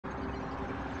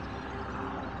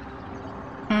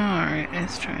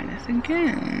let's try this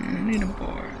again.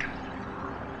 Leaderboard.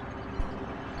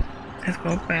 Let's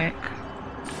go back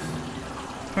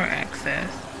for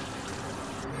access.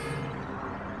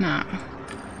 Nah.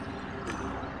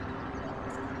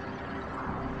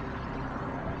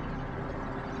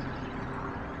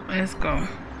 Let's go.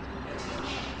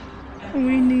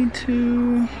 We need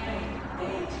to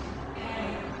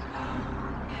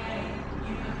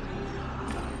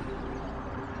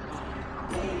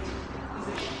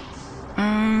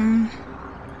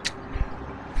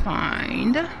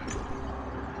find.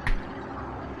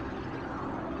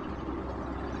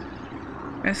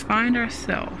 Let's find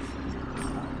ourselves.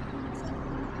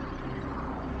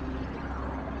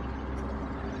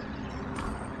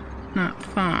 Not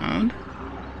found.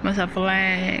 Must have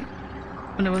flagged,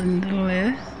 but it wasn't in the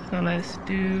list. So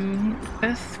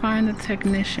let's find the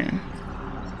technician.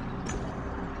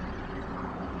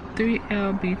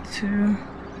 3LB2.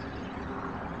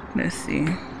 Let's see.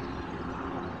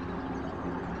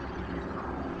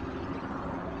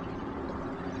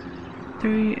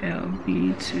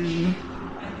 LB2.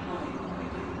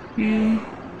 You.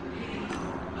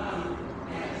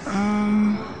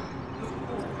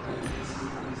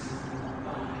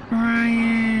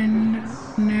 Ryan,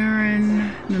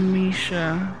 Naren,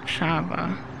 Namisha,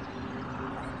 Chava.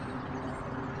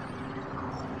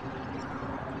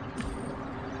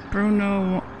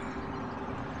 Bruno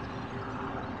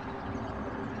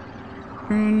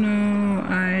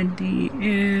ID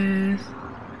is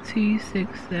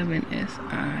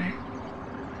T67SI.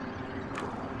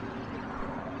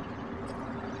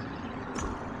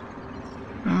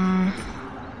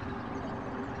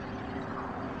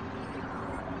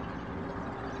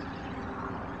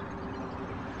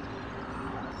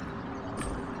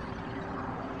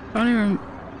 I don't even.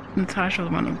 Natasha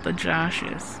was one of the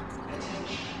Joshes.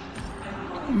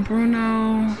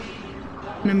 Bruno,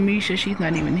 Namisha, she's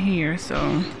not even here,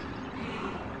 so.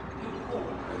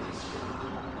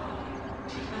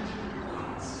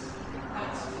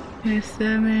 There's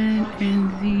 7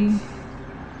 NZ,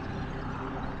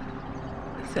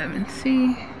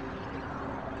 7C,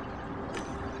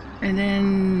 and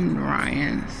then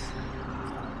Ryan's.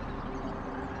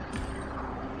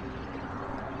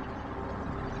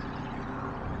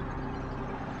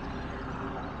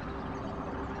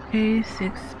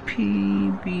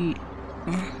 A6PB.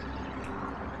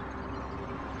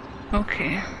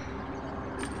 Okay.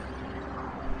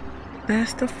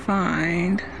 That's to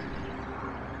find.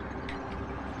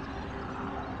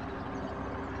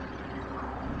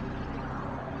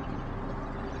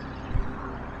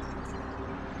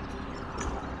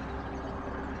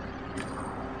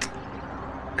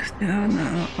 Still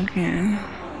no, again.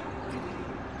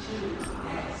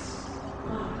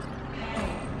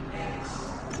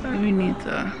 We need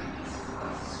to.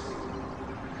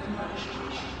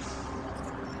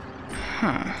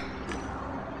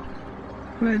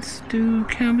 Let's do.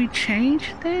 Can we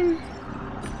change then?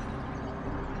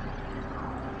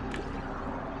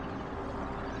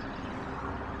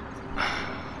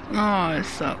 Oh, it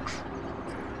sucks.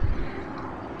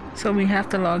 So we have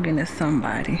to log in as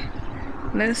somebody.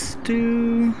 Let's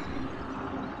do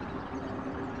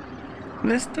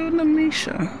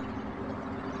Namisha.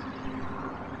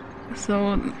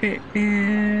 So it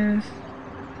is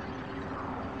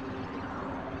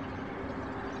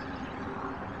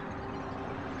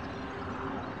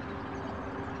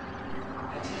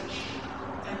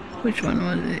which one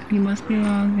was it? You must be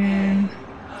logged in.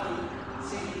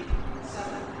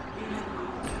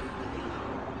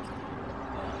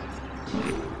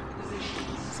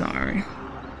 Sorry.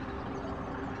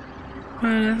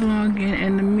 Well, let's log in,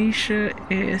 and Namisha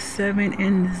is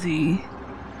 7NZ.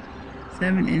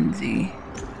 7NZ.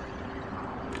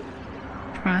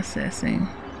 Processing.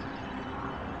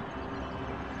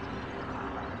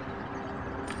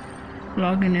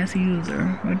 Log in as a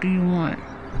user. What do you want?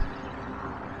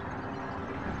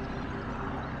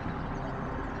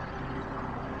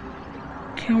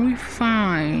 Can we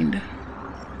find?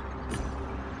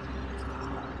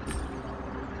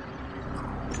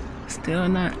 Still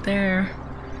not there.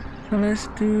 So let's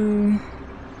do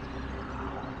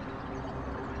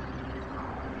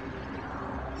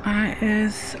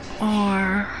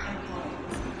ISR.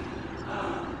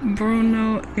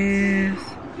 Bruno is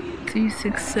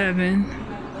T67.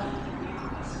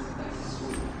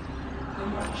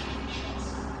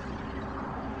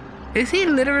 Is he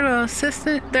literally an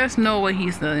assistant? There's no way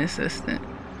he's an assistant.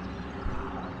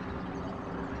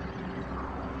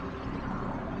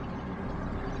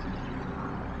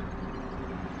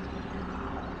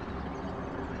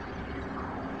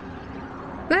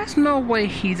 There's no way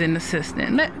he's an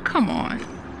assistant. Come on.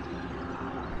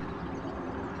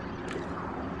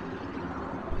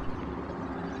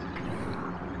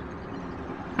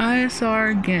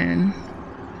 ISR again.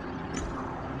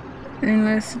 And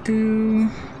let's do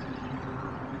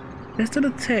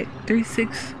the tech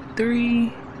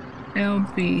 363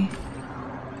 LB.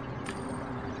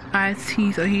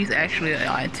 IT, so he's actually an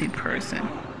IT person.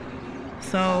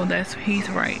 So he's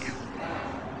right.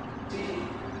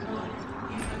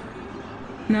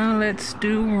 Now let's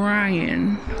do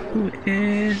Ryan, who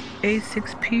is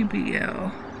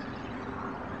A6PBL.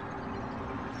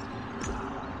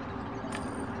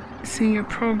 Senior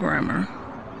programmer.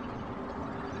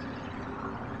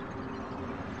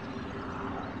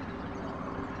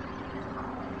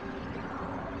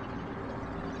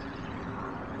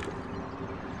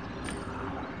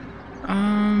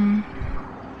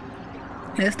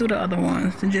 Let's do the other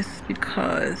ones just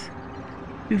because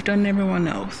we've done everyone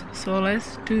else. So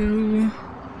let's do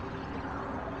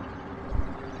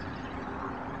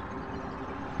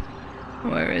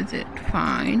where is it?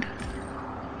 Find.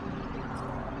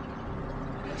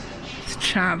 It's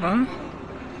Chava.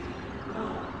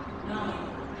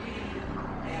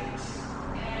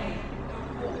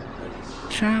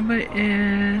 Chava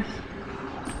is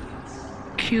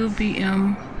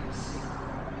QBM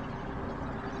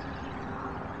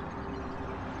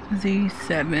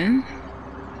Z7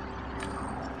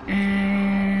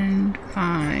 and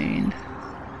find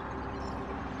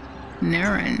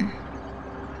Naren.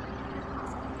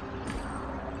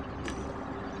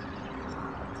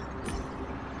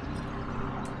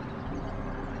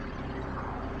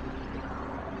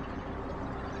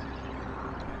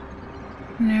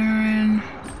 Naren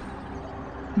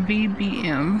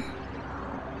VBM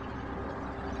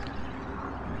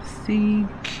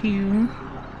CQ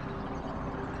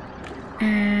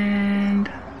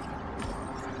and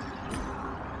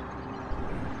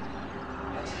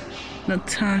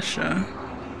Natasha.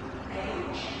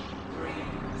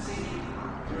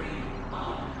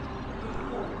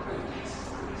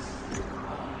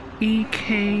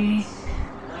 EK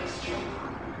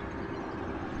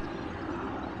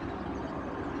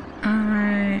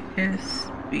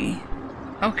ISB.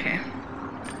 Okay.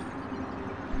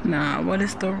 Now, what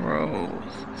is the roles?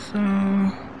 So,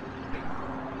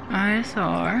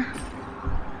 ISR.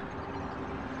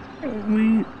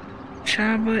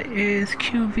 Chaba is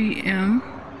QVM.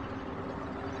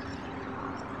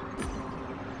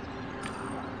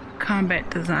 Combat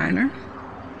designer.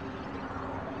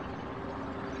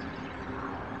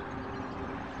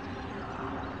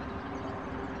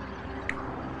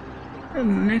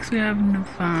 And next we have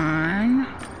Navine.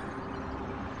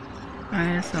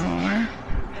 ISR.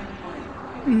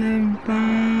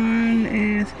 Navine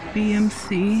is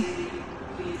BMC.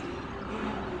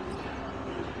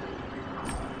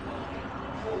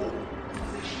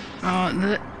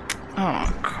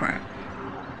 Oh crap.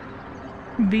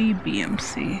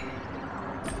 BBMC.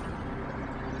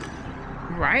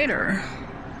 Writer.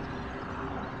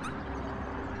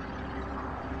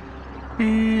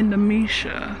 And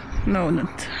Namisha. No,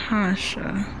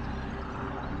 Natasha.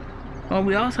 Well,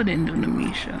 we also didn't do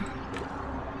Namisha.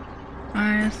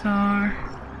 ISR.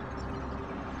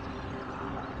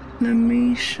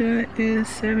 Namisha is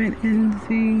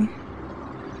 7NZ.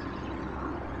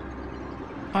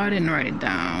 Oh, I didn't write it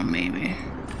down, maybe.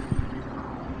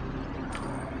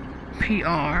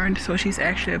 PR, so she's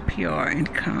actually a PR in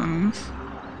comms.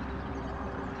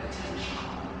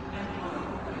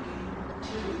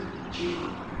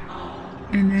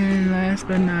 And then last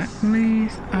but not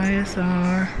least,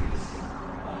 ISR.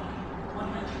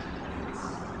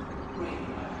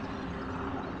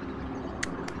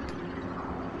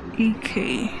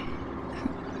 EK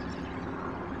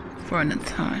for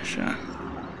Natasha.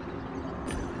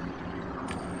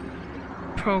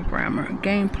 Programmer,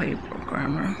 gameplay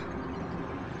programmer.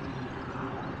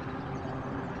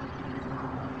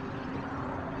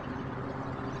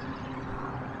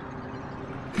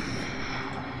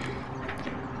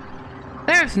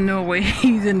 There's no way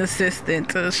he's an assistant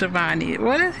to Shivani.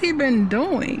 What has he been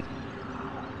doing?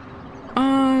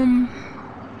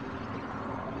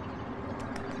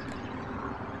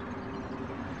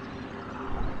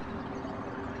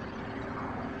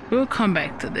 We'll come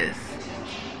back to this.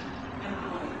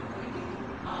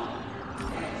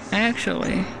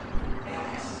 Actually,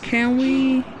 can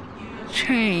we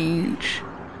change?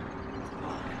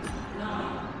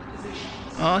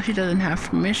 Oh, she doesn't have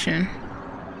permission.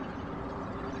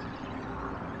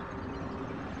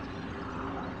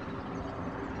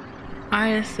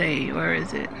 ISA, where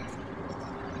is it?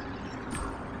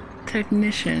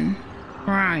 Technician,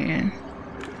 Ryan,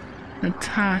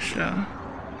 Natasha.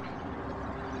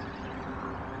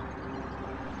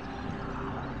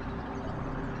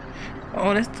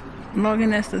 Oh, let's log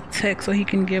in as the tech so he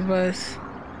can give us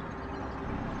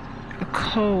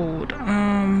code.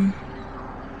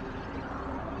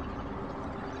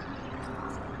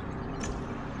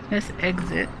 Let's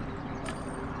exit.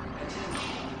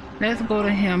 Let's go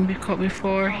to him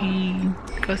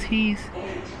because he's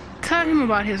telling him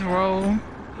about his role.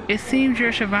 It seems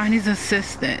you're Shivani's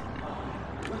assistant.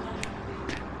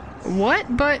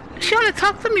 What? But she only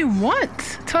talked to me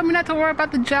once. Told me not to worry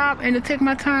about the job and to take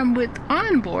my time with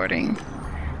onboarding.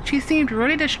 She seemed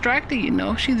really distracted, you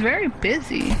know. She's very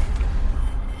busy.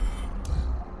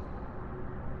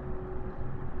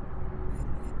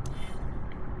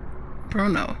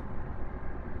 Bruno.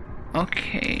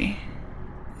 Okay.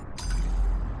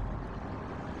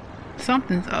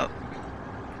 Something's up.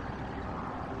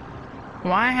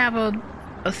 Why have a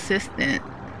assistant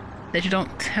that you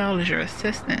don't tell is your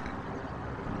assistant?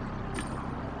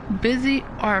 Busy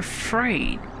or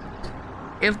afraid?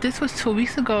 If this was 2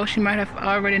 weeks ago, she might have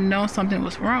already known something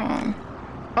was wrong.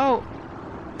 Oh,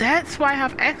 that's why I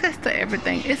have access to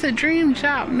everything. It's a dream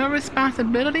job. No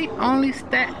responsibility, only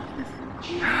status.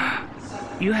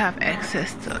 You have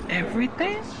access to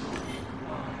everything?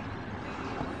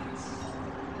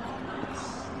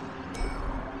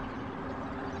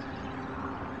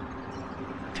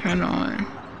 Turn on.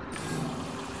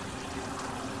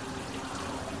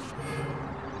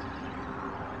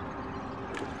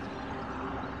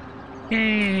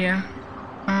 Yeah.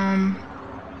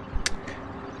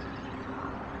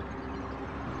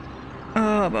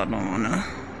 Oh, but I don't wanna.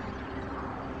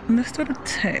 Let's do the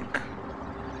tech.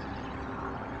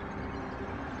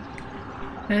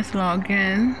 Let's log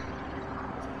in.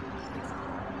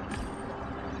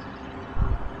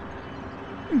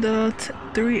 The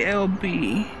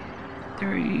 3LB.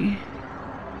 3.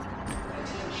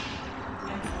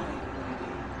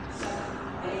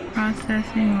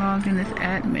 Processing, login as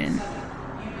admin.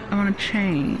 I want to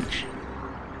change.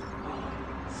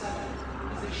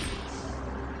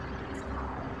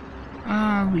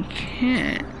 We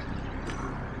can't.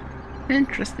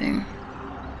 Interesting.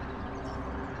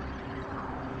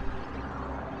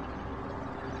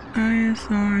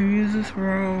 ISR, use this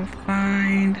role,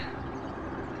 find.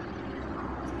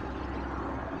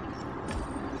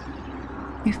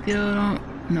 You still don't,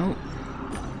 nope.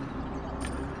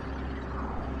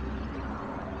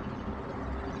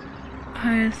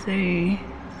 ISA.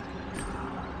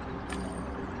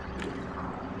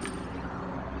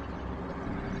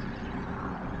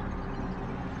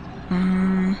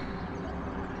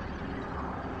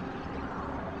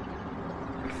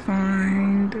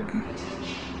 Find.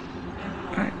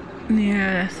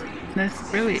 Yeah,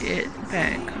 that's really it.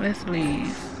 Back. Let's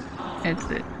leave.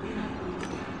 Exit.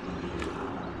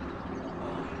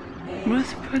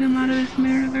 Let's put him out of this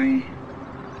mirror 3.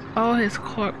 Oh, his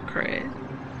corp cred.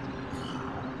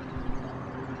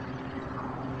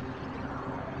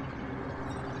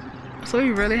 So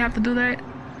you really have to do that?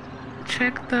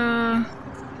 Check the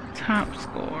top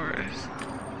scores.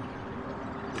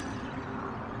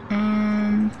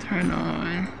 Turn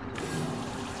on.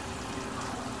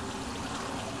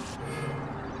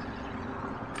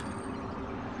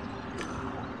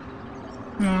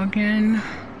 Login.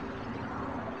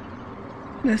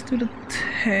 Let's do the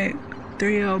tech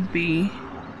 3LB.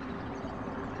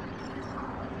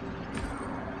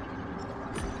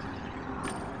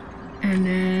 And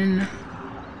then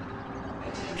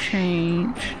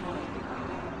change.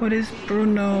 What is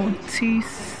Bruno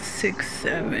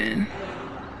T67?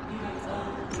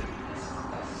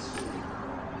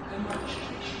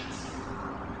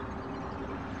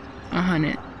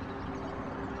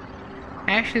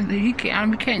 Actually, we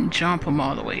can't jump him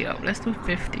all the way up. Let's do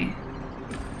 50.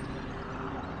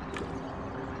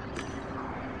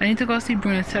 I need to go see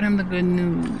Bruno and tell him the good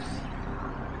news.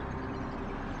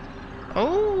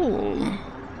 Oh.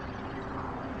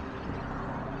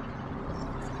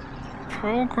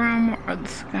 Programmer or the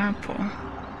scalpel.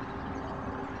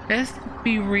 Let's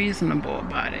be reasonable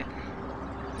about it.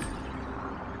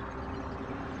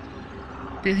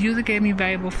 This user gave me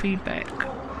valuable feedback.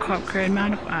 Corp cred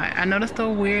modified. I noticed a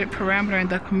weird parameter in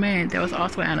the command. There was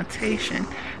also an annotation.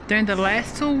 During the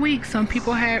last 2 weeks, some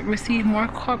people had received more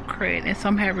corp cred and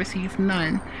some had received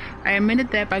none. I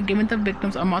admitted that by giving the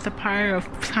victims a multiplier of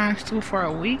 ×2 for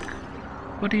a week.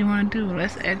 What do you want to do?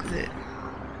 Let's exit.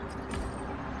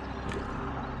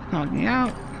 Logging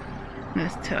out.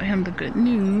 Let's tell him the good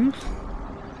news.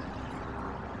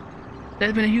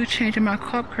 There's been a huge change in my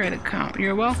corp cred account.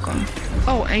 You're welcome.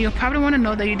 Oh, and you'll probably want to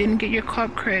know that you didn't get your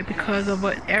corp cred because of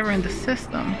an error in the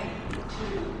system.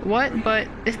 What? But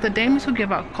it's the Daemons who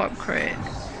give out corp cred.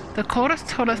 The codex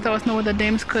told us there was no way the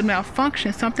Daemons could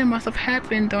malfunction. Something must have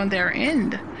happened on their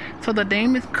end. So the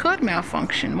Daemons could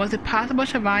malfunction. Was it possible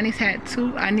Shivani's had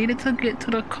too? I needed to get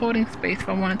to the coding space if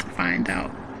I wanted to find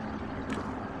out.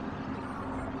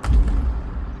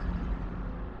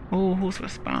 Oh, who's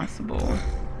responsible?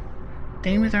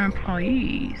 Daemons are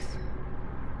employees.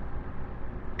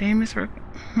 Daemons were...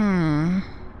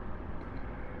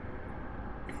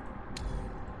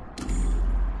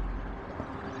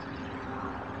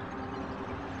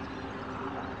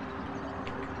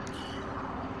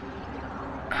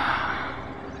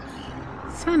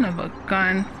 Son of a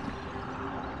gun.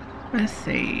 Let's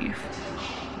save.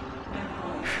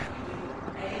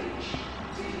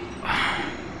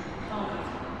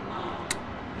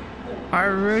 I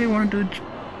really want to do...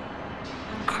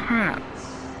 Crap.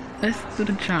 Let's do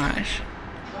the Josh.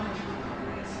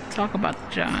 Talk about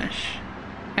the Josh.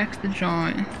 Ask to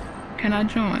join. Can I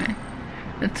join?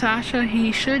 Natasha,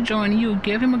 he should join you.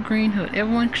 Give him a green hood.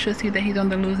 Everyone should see that he's on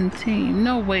the losing team.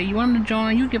 No way. You want him to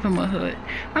join? You give him a hood.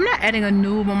 I'm not adding a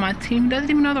noob on my team. He doesn't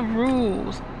even know the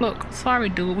rules. Look, sorry,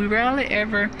 dude. We rarely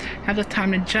ever have the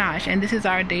time to josh, and this is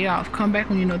our day off. Come back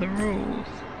when you know the rules.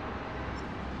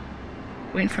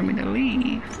 Waiting for me to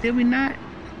leave. Did we not?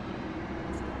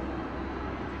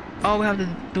 Oh, we have to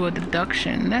do a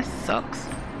deduction. That sucks.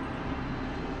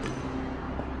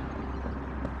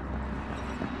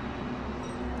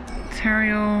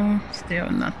 Material, still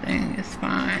nothing. It's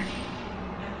fine.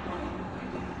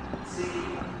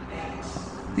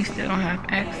 We still don't have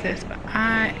access, but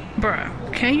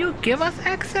bruh, can you give us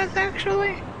access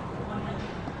actually?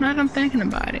 Now that I'm thinking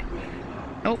about it.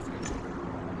 Nope.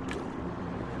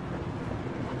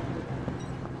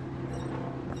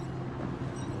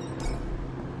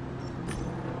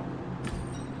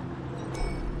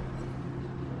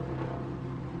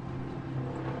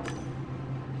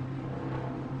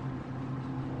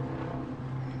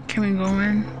 Can we go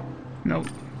in? Nope.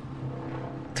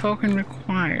 Token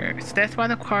required. So that's why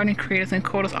the carding creators and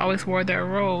coders always wore their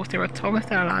roles. There were tokens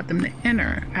that allowed them to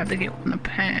enter. I have to get one to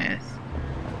pass.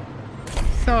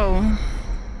 So,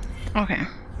 okay.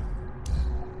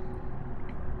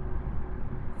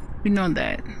 We know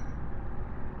that.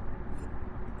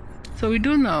 So we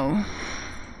do know.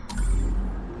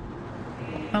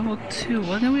 Level 2.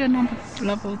 Wasn't we a number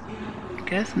level? I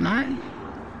guess not.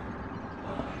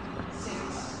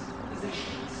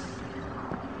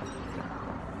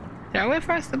 Is there a way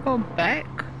for us to go back?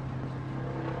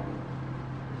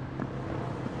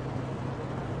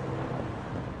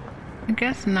 I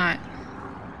guess not.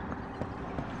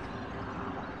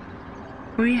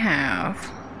 We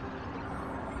have...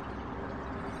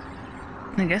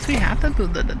 I guess we have to do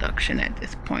the deduction at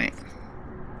this point.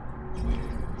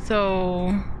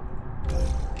 So...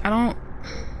 I don't...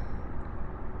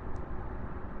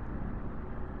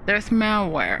 There's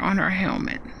malware on her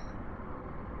helmet.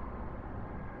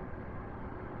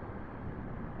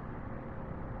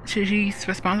 She's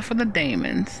responsible for the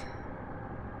Daemons.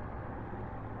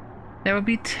 There would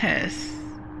be tests.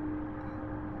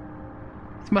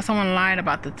 But someone lied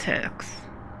about the text.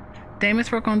 Daemons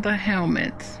work on the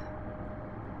helmets.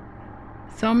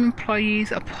 Some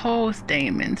employees oppose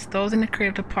Daemons. Those in the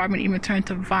creative department even turn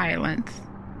to violence.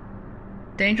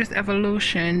 Dangerous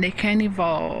evolution. They can't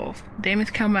evolve. Daemons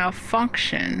can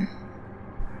malfunction.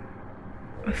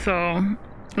 So...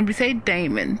 when we say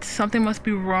Daemons, something must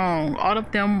be wrong. All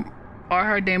of them are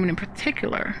her Daemon in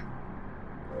particular.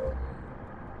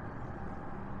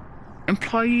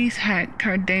 Employees hacked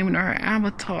her Daemon or her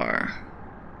avatar.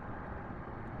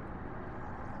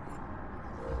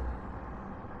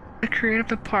 The creative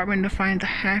department defined the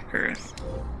hackers.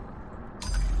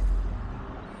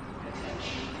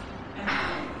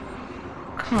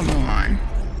 Come on.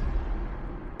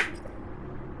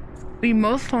 We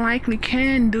most likely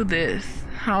can do this.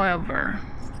 However,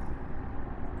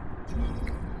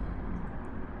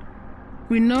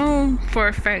 we know for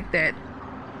a fact that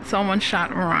someone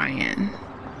shot Ryan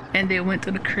and they went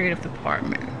to the creative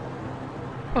department.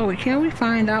 Oh, wait, can we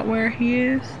find out where he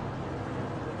is?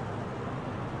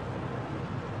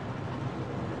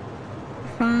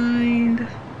 Find.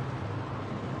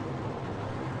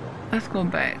 Let's go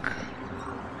back.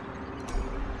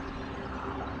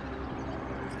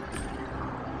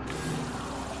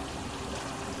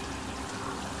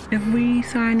 If we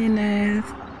sign in as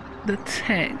the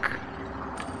tech,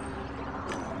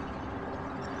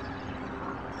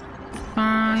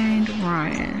 find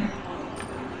Ryan.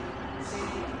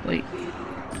 Wait.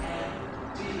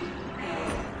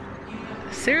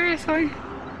 Seriously?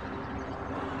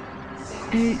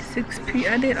 6P.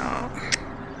 I did all.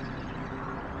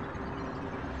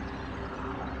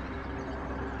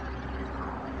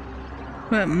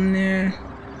 But nah.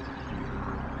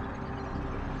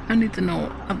 I need to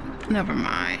know. Never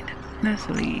mind. Let's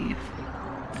leave.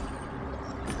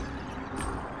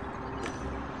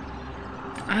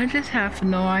 I just have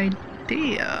no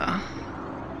idea.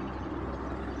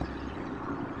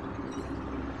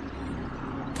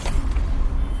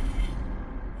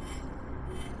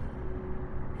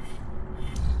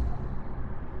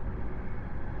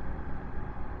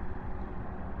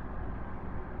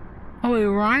 Oh wait,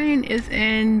 Ryan is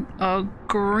in a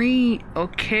green.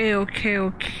 Okay.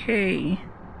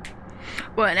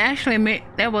 Well, and actually,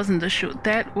 that wasn't the shoot.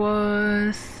 That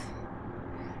was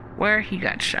where he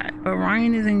got shot. But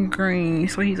Ryan is in green,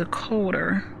 so he's a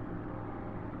coder.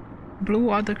 Blue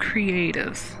are the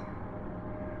creatives.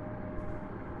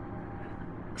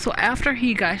 So after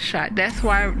he got shot, that's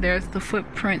why there's the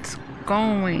footprints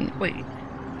going. Wait.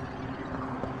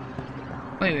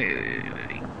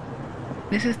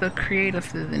 This is the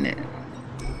creatives, isn't it?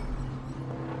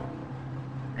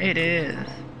 It is.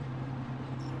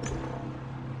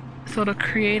 So the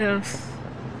creatives,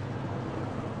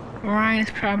 Ryan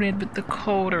is probably with the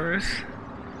coders.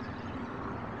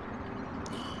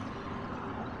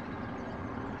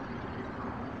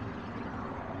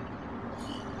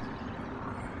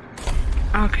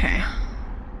 Okay.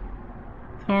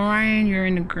 So Ryan, you're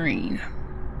in the green.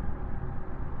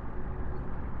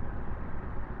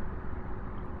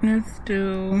 Let's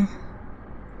do,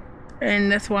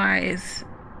 and that's why it's,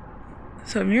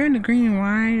 so if you're in the green,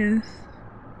 why is,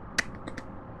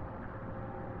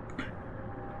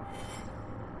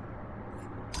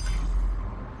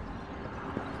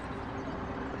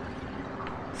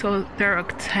 so they're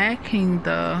attacking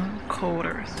the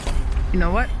coders. You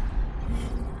know what?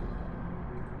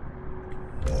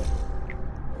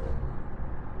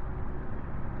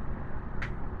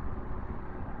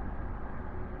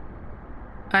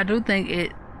 I do think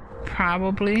it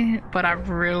probably, but I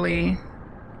really,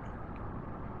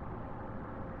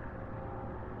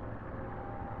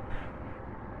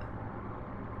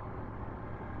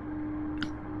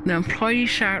 the employee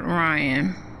shot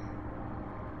Ryan.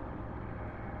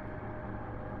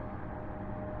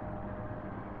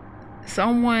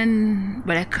 Someone,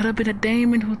 but it could have been a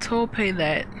Daemon who told Pay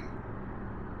that.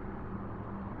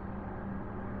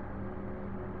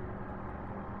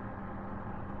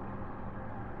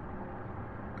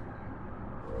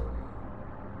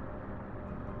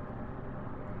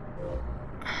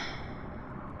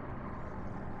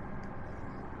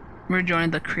 We're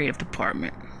joining the creative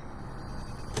department.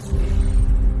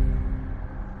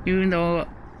 Even though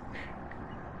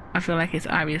I feel like it's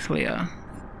obviously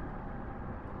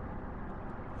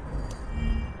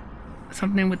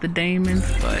something with the Daemons,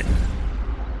 but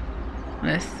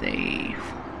let's save.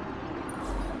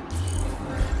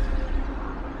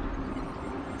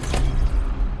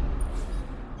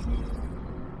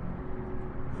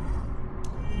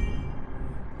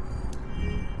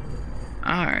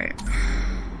 Alright.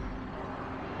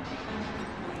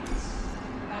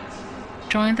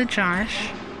 Join the Josh.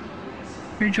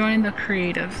 You're joining the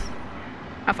creatives.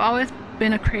 I've always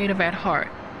been a creative at heart.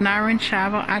 Naren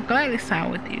Chava, I gladly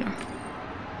side with you.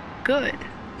 Good.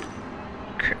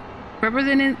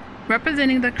 Representing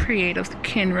the creatives,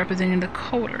 Ken representing the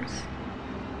coders.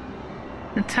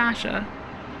 Natasha.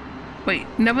 Wait,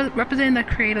 never representing the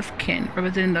creatives, Ken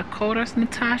representing the coders,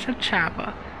 Natasha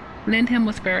Chava. Lend him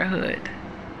with Spare Hood.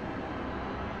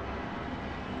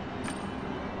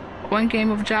 One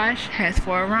game of Josh has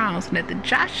 4 rounds. Let the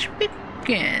Josh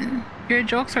begin. Your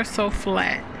jokes are so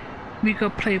flat. We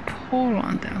could play pool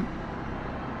on them.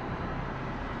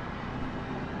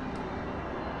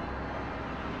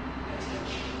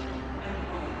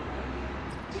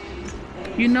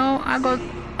 You know, I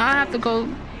have to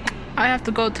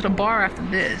go to the bar after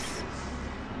this.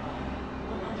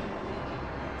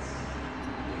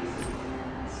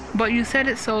 But you said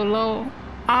it so low,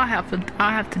 I'll have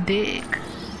to dig.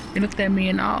 He looked at me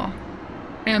and all.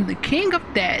 I am the king of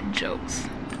dad jokes.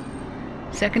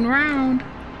 Second round.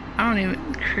 I don't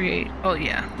even create. Oh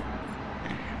yeah.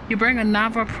 You bring a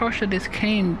novel approach to this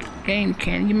game,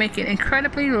 Ken. You make it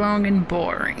incredibly long and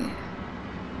boring.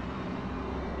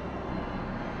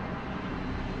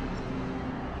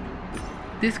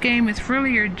 This game is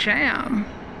really your jam.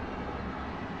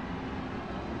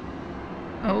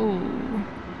 Oh.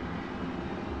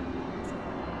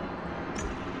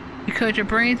 Because your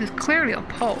brains is clearly a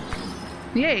pulp.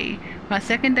 Yay, my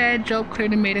second dad joke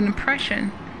clearly made an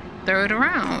impression. Third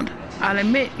round. I'll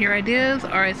admit, your ideas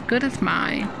are as good as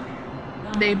mine.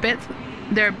 They're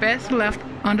best left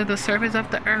under the surface of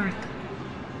the earth.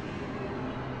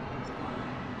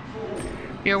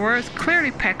 Your words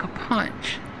clearly pack a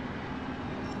punch.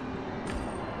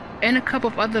 And a cup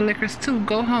of other liquors too.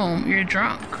 Go home. You're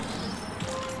drunk.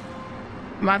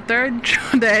 My third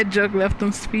dad joke left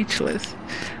them speechless.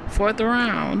 Fourth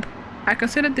round. I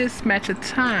consider this match a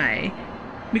tie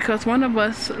because one of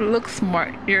us looks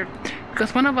smart.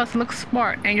 Because one of us looks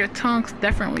smart and your tongue's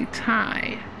definitely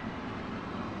tied.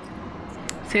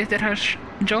 Says that her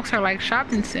jokes are like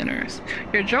shopping centers.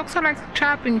 Your jokes are like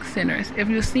shopping centers. If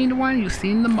you've seen one, you've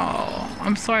seen them all.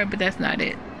 I'm sorry, but that's not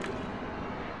it.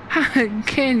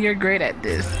 Ken, you're great at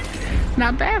this.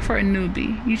 Not bad for a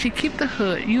newbie. You should keep the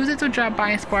hood. Use it to drop by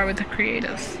and spar with the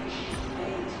creatives.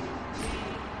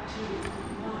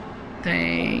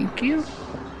 Thank you.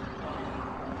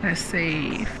 Let's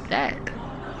save that.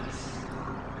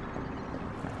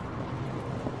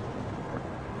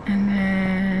 And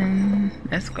then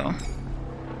let's go.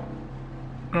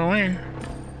 Go in.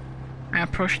 I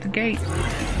approach the gate.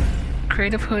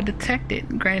 Creative hood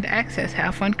detected. Granted access.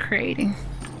 Have fun creating.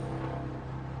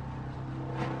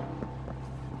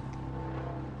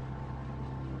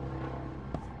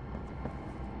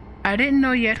 I didn't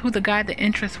know yet who the guy the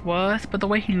interest was, but the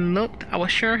way he looked, I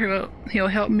was sure he'll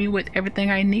help me with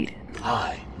everything I needed.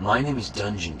 Hi, my name is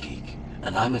Dungeon Geek,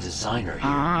 and I'm a designer here.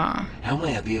 How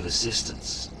may I be of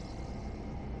assistance?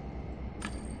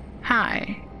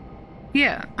 Hi.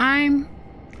 Yeah, I'm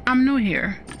new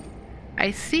here.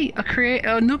 I see.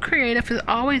 A new creative is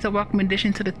always a welcome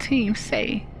addition to the team.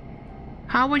 Say,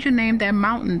 how would you name that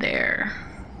mountain there?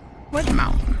 What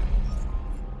mountain?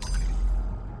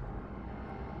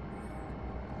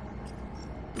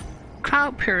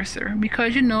 Cloud piercer,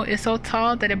 because you know it's so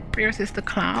tall that it pierces the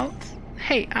clouds.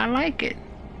 Hey, I like it.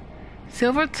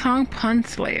 Silver tongue pun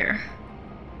slayer.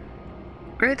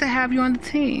 Great to have you on the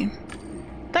team.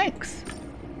 Thanks.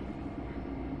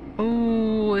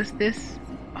 Oh, is this?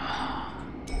 Oh.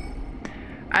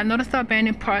 I noticed the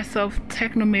abandoned parts of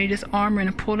Technomage's armor in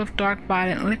a pool of dark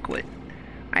violent liquid.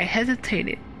 I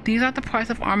hesitated. These are the parts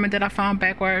of armor that I found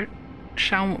back where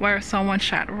someone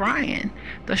shot Ryan.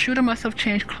 The shooter must have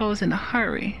changed clothes in a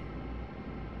hurry.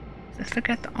 Let's look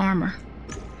at the armor.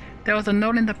 There was a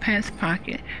note in the pants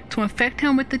pocket. To infect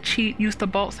him with the cheat, use the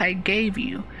bolts I gave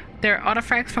you. They're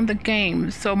artifacts from the game,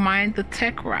 so mind the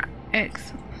tech rock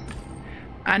X.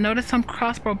 I noticed some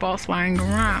crossbow bolts lying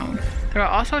around. There are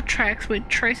also tracks with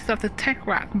traces of the tech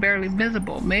rock barely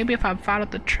visible. Maybe if I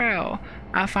followed the trail,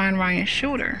 I'll find Ryan's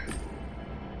shooter.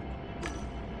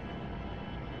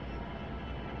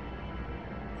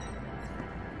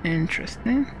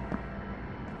 Interesting.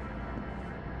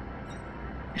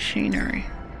 Machinery.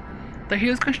 The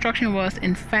huge construction was,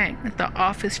 in fact, the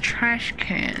office trash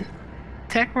can.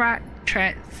 Tech rock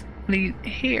tracks lead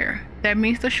here. That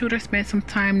means the shooter spent some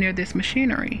time near this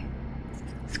machinery.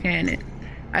 Scan it.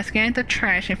 I scanned the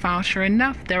trash and found, sure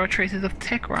enough, there were traces of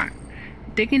tech rock.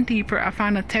 Digging deeper, I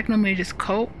found a Technomage's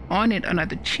coat, on it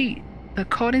another cheat. The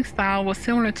coding style was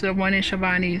similar to the one in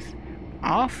Shivani's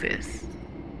office.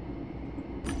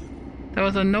 There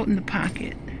was a note in the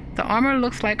pocket. The armor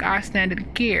looks like our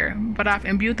standard gear, but I've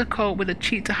imbued the code with a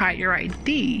cheat to hide your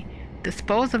ID.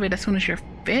 Dispose of it as soon as you're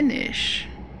finished.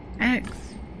 X.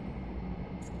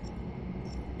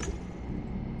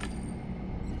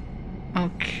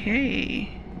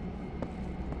 Okay.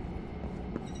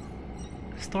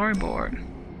 Storyboard.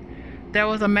 There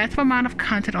was a massive amount of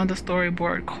content on the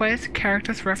storyboard. Quests,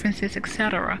 characters, references,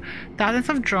 etc. Thousands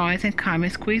of drawings and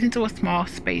comments squeezed into a small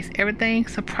space. Everything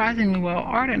surprisingly well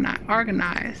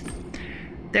organized.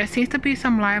 There seems to be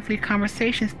some lively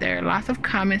conversations there. Lots of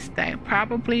comments stacked,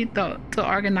 probably to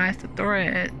organize the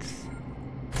threads.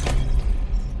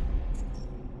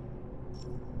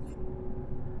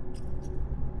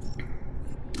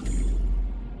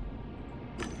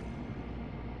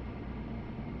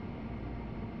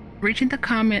 Reaching the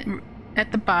comment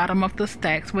at the bottom of the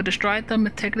stacks will destroy the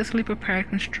meticulously prepared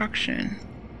construction.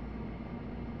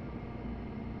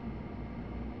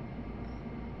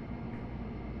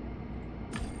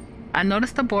 I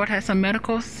noticed the board has some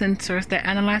medical sensors that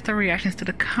analyze the reactions to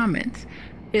the comments.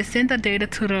 It sent the data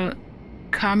to the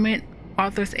comment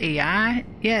author's AI?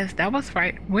 Yes, that was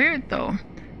right. Weird though.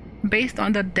 Based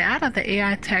on the data, the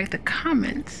AI tagged the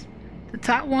comments. The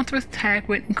top ones was tagged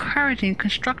with encouraging,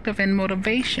 constructive, and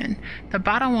motivation. The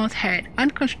bottom ones had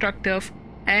unconstructive,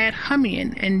 ad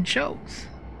hominem, and jokes.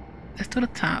 Let's do the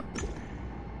top.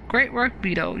 Great work,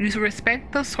 Beto. You should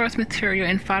respect the source material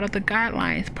and follow the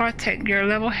guidelines. Protect your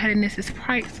level-headedness is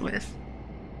priceless.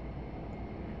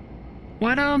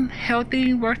 What a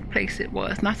healthy workplace it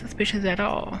was. Not suspicious at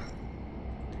all.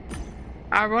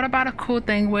 I wrote about a cool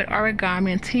thing with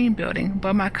origami and team building,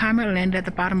 but my comment landed at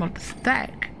the bottom of the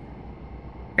stack.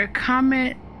 Your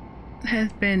comment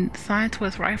has been assigned to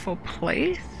its rightful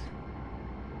place?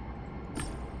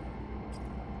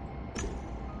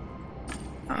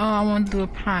 Oh, I want to do a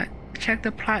plot. Check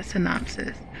the plot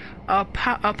synopsis. A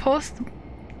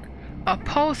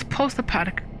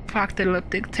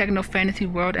post-apocalyptic techno-fantasy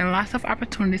world and lots of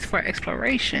opportunities for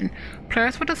exploration.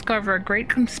 Players will discover a great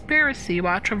conspiracy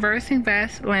while traversing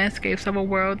vast landscapes of a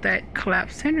world that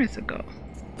collapsed centuries ago.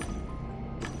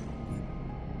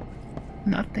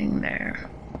 Nothing there.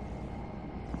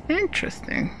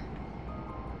 Interesting.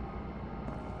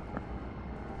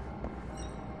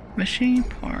 Machine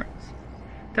parts.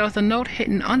 There was a note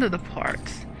hidden under the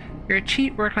parts. Your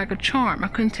cheat worked like a charm. I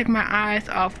couldn't take my eyes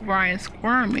off Ryan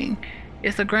squirming.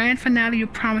 It's the grand finale you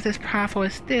promised as powerful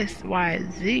as this. Why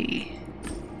Z?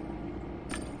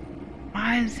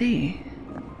 Why Z?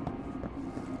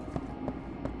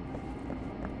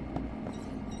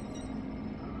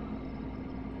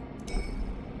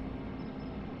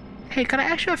 Hey, could I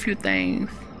ask you a few things?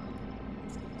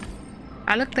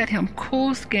 I looked at him.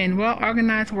 Cool skin,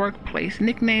 well-organized workplace,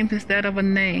 nicknames instead of a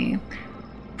name,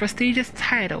 prestigious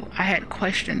title. I had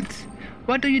questions.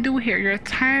 What do you do here? Your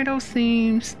title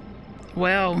seems,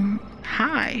 well,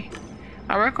 high.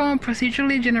 I work on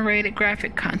procedurally generated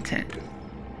graphic content.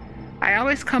 I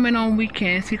always come in on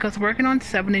weekends because working on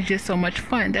 7 is just so much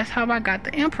fun. That's how I got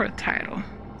the Emperor title.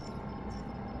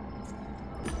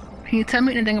 Can you tell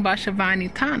me anything about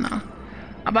Shivani Tana?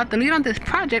 About the lead on this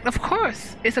project? Of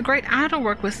course. It's a great honor to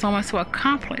work with someone so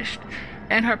accomplished,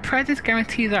 and her presence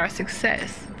guarantees our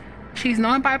success. She's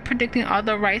known by predicting all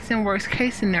the rights and worst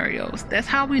case scenarios. That's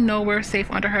how we know we're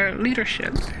safe under her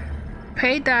leadership.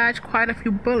 Pei dodged quite a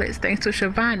few bullets thanks to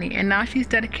Shivani, and now she's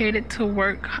dedicated to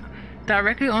work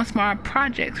directly on smart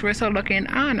projects. We're so lucky and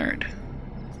honored.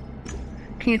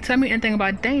 Can you tell me anything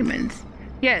about Daemons?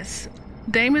 Yes.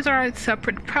 Daemons are a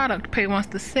separate product Pei wants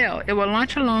to sell. It will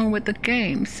launch along with the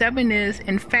game. 7 is,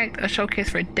 in fact, a showcase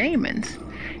for Daemons.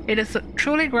 It is a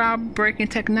truly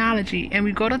groundbreaking technology, and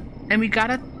we get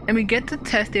to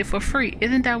test it for free.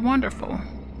 Isn't that wonderful?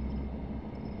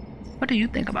 What do you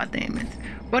think about Daemons?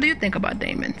 What do you think about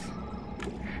Daemons?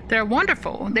 They're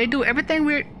wonderful. They do everything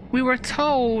we were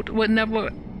told would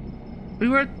never.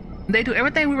 They do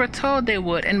everything we were told they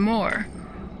would and more.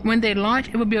 When they launch,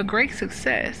 it will be a great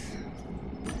success.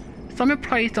 Some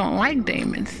employees don't like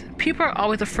Daemons. People are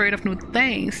always afraid of new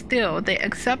things. Still, they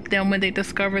accept them when they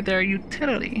discover their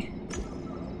utility.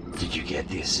 Did you get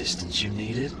the assistance you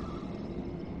needed?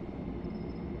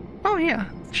 Oh yeah,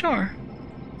 sure.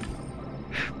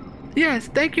 Yes,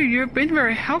 thank you. You've been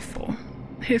very helpful.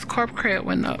 His corp cred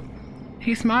went up.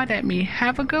 He smiled at me.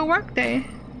 Have a good work day.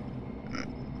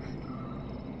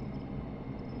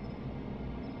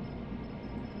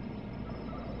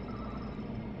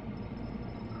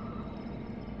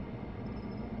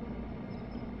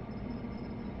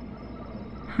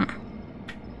 Huh.